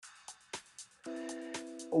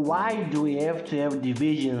Why do we have to have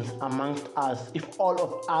divisions amongst us if all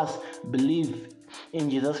of us believe in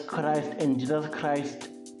Jesus Christ and Jesus Christ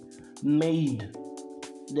made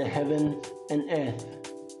the heavens and earth?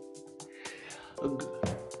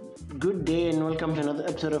 Good day and welcome to another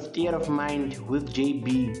episode of Theater of Mind with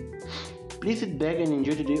JB. Please sit back and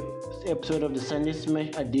enjoy today's episode of the Sunday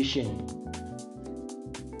Smash edition.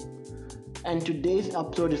 And today's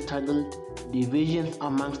episode is titled Divisions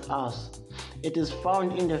Amongst Us. It is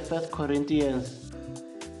found in the 1 Corinthians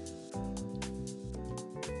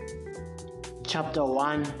chapter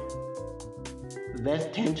 1 verse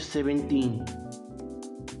 10 to 17.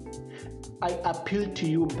 I appeal to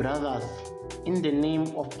you, brothers, in the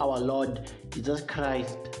name of our Lord Jesus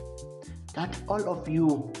Christ, that all of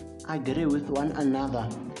you agree with one another,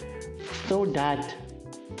 so that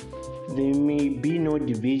there may be no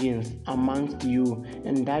divisions amongst you,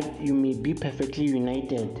 and that you may be perfectly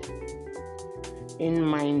united in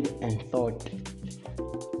mind and thought.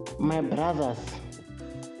 My brothers,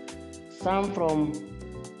 some from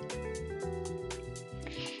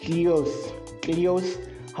Cleo's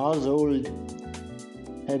household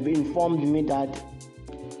have informed me that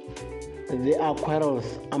there are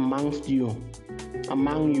quarrels among you.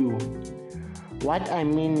 What I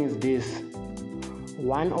mean is this: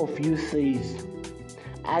 one of you says,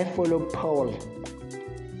 I follow Paul,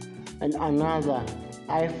 and another,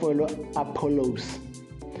 I follow Apollos,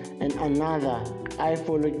 and another, I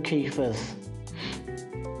follow Cephas.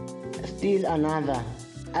 Still another,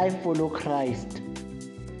 I follow Christ.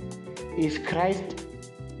 Is Christ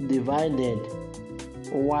divided?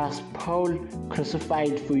 Was Paul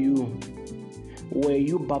crucified for you? Were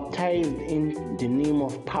you baptized in the name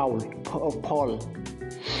of Paul?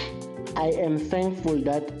 I am thankful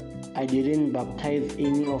that I didn't baptize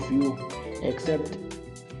any of you except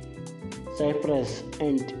Cyprus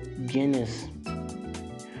and Gaius.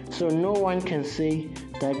 So no one can say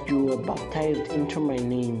that you were baptized into my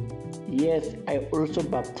name. Yes, I also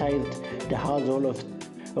baptized the household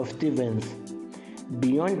of Stephen.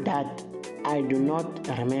 Beyond that, I do not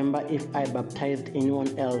remember if I baptized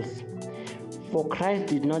anyone else. For Christ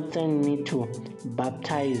did not send me to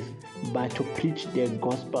baptize, but to preach the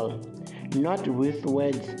gospel, not with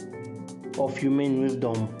words of human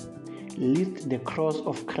wisdom, lest the cross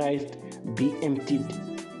of Christ be emptied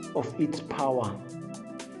of its power.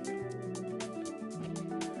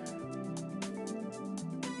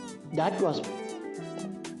 That was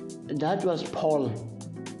Paul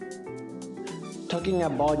talking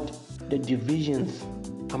about the divisions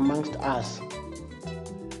amongst us.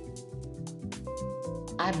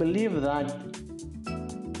 I believe that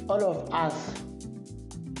all of us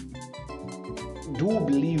do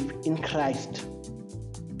believe in Christ.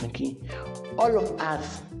 Okay? All of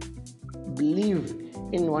us believe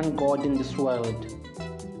in one God in this world.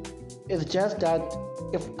 It's just that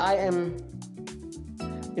if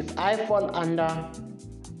I fall under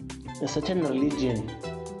a certain religion,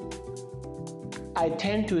 I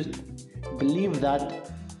tend to believe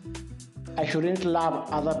that I shouldn't love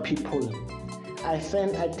other people. I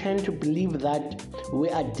tend to believe that we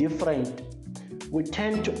are different. We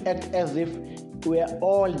tend to act as if we are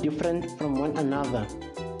all different from one another.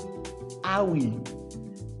 Are we?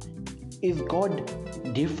 Is God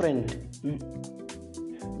different?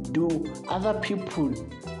 Do other people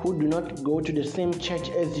who do not go to the same church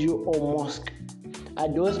as you or mosque, are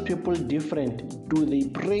those people different? Do they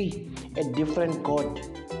pray a different God?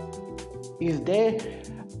 Is there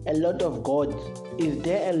a lot of gods? Is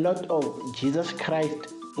there a lot of Jesus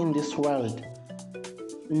Christ in this world?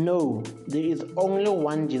 No, there is only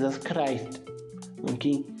one Jesus Christ.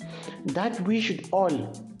 Okay, that we should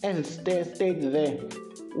all, as it states there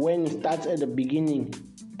when it starts at the beginning,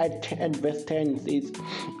 at verse 10 says,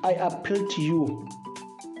 I appeal to you,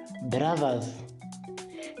 brothers,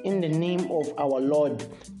 in the name of our Lord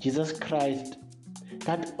Jesus Christ,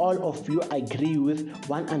 that all of you agree with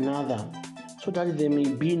one another, so that there may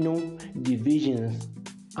be no divisions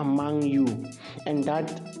among you, and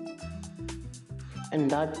that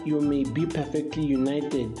you may be perfectly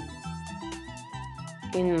united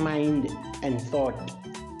in mind and thought.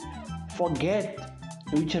 Forget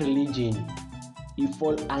which religion you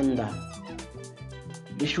fall under.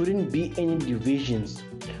 There shouldn't be any divisions.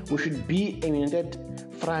 We should be a united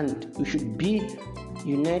front. We should be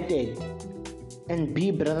united and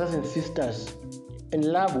be brothers and sisters and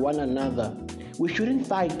love one another. We shouldn't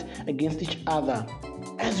fight against each other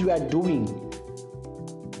as we are doing.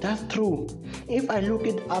 That's true. If I look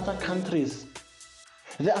at other countries,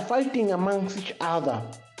 they are fighting amongst each other.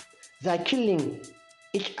 They are killing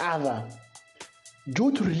each other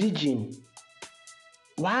due to religion.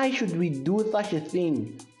 Why should we do such a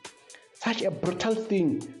thing, such a brutal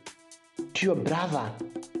thing to your brother,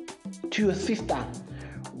 to your sister?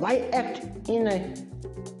 Why act in a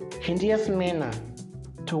hideous manner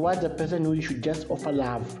towards a person who you should just offer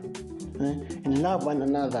love and love one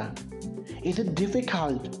another? Is it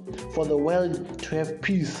difficult for the world to have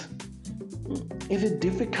peace? Is it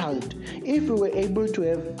difficult? If we were able to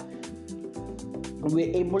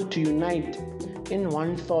unite in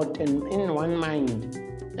one thought and in one mind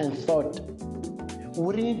and thought,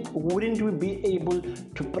 wouldn't we be able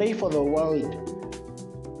to pray for the world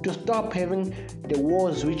to stop having the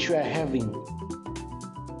wars which we are having?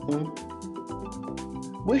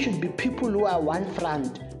 We should be people who are one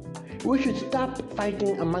front. We should stop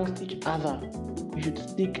fighting amongst each other. We should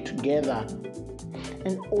stick together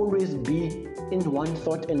and always be in one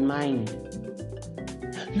thought and mind.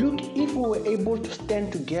 Look, if we were able to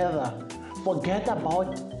stand together, forget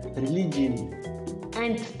about religion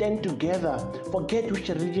and stand together, forget which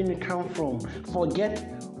religion you come from,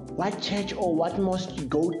 forget what church or what mosque you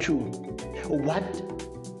go to, or what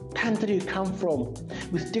country you come from.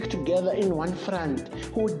 We stick together in one front,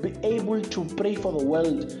 who would be able to pray for the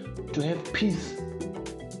world to have peace.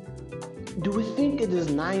 Do we think it is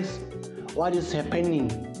nice what is happening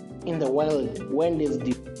in the world when there's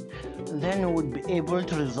then we would be able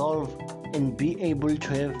to resolve and be able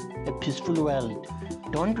to have a peaceful world?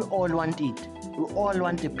 Don't we all want it? We all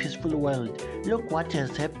want a peaceful world. Look what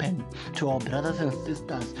has happened to our brothers and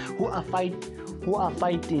sisters who are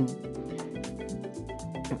fighting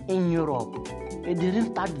in Europe. It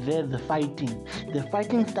didn't start there, the fighting. The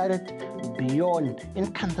fighting started beyond,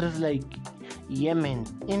 in countries like Yemen,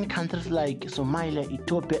 in countries like Somalia,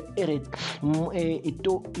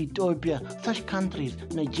 Ethiopia, such countries,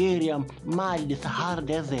 Nigeria, Mali, the Sahara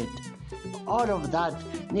Desert. All of that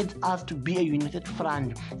needs us to be a united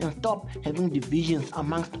front and stop having divisions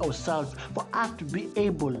amongst ourselves for us to be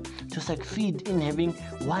able to succeed in having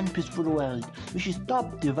one peaceful world. We should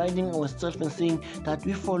stop dividing ourselves and saying that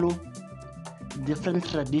we follow different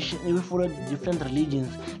traditions, we follow different religions,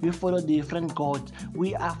 we follow different gods.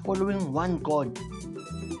 We are following one God,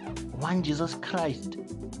 one Jesus Christ,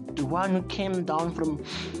 the one who came down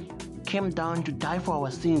to die for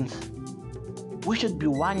our sins. We should be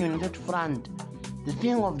one united front. The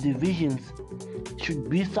thing of divisions should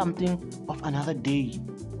be something of another day.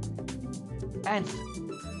 As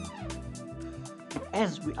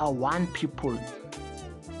we are one people,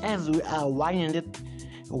 as we are one united,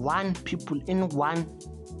 one people in one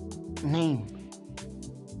name,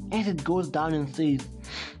 as it goes down and says,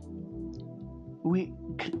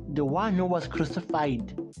 the one who was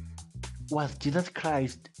crucified was Jesus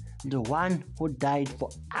Christ, the one who died for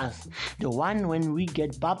us, the one when we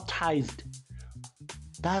get baptized,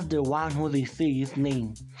 that's the one who they say his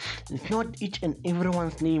name. It's not each and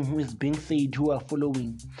everyone's name who is being said who are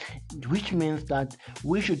following, which means that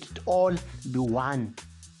we should all be one,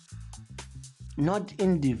 not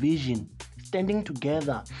in division, standing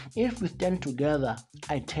together. If we stand together,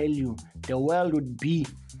 I tell you, the world would be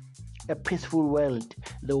a peaceful world.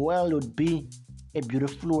 The world would be a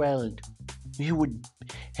beautiful world. We would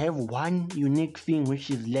have one unique thing which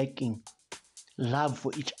is lacking: love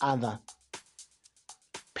for each other.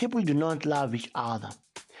 People do not love each other.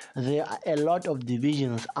 There are a lot of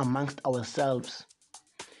divisions amongst ourselves.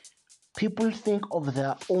 People think of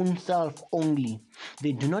their own self only.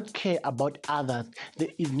 They do not care about others.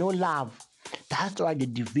 There is no love. That's why the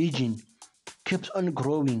division keeps on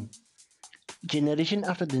growing. Generation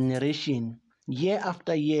after generation, year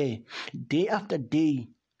after year, day after day,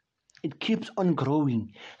 it keeps on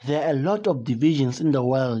growing. There are a lot of divisions in the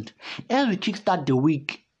world. As we kickstart the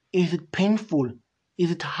week, is it painful? Is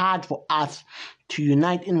it hard for us to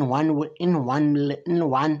unite in one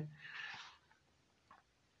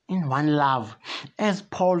love? As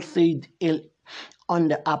Paul said on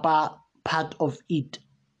the upper part of it,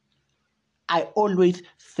 I always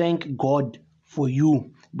thank God for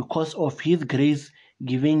you because of his grace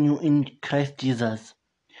given you in Christ Jesus.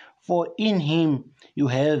 For in him you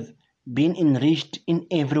have been enriched in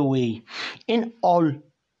every way, in all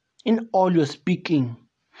your speaking,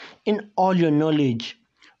 in all your knowledge,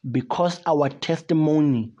 because our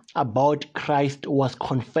testimony about Christ was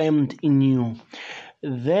confirmed in you.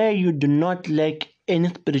 There you do not lack any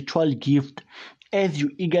spiritual gift, as you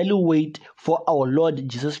eagerly wait for our Lord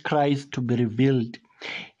Jesus Christ to be revealed.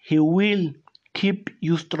 He will keep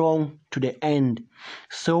you strong to the end,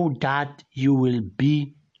 so that you will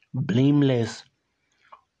be blameless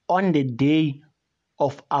on the day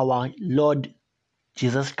of our Lord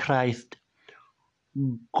Jesus Christ.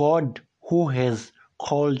 God, who has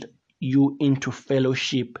called you into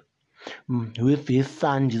fellowship with His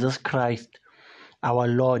Son, Jesus Christ, our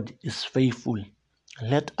Lord, is faithful.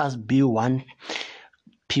 Let us be one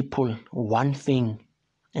people, one thing,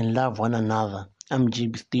 and love one another. I'm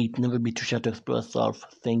GB State. Never be too shy to express yourself.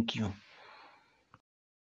 Thank you.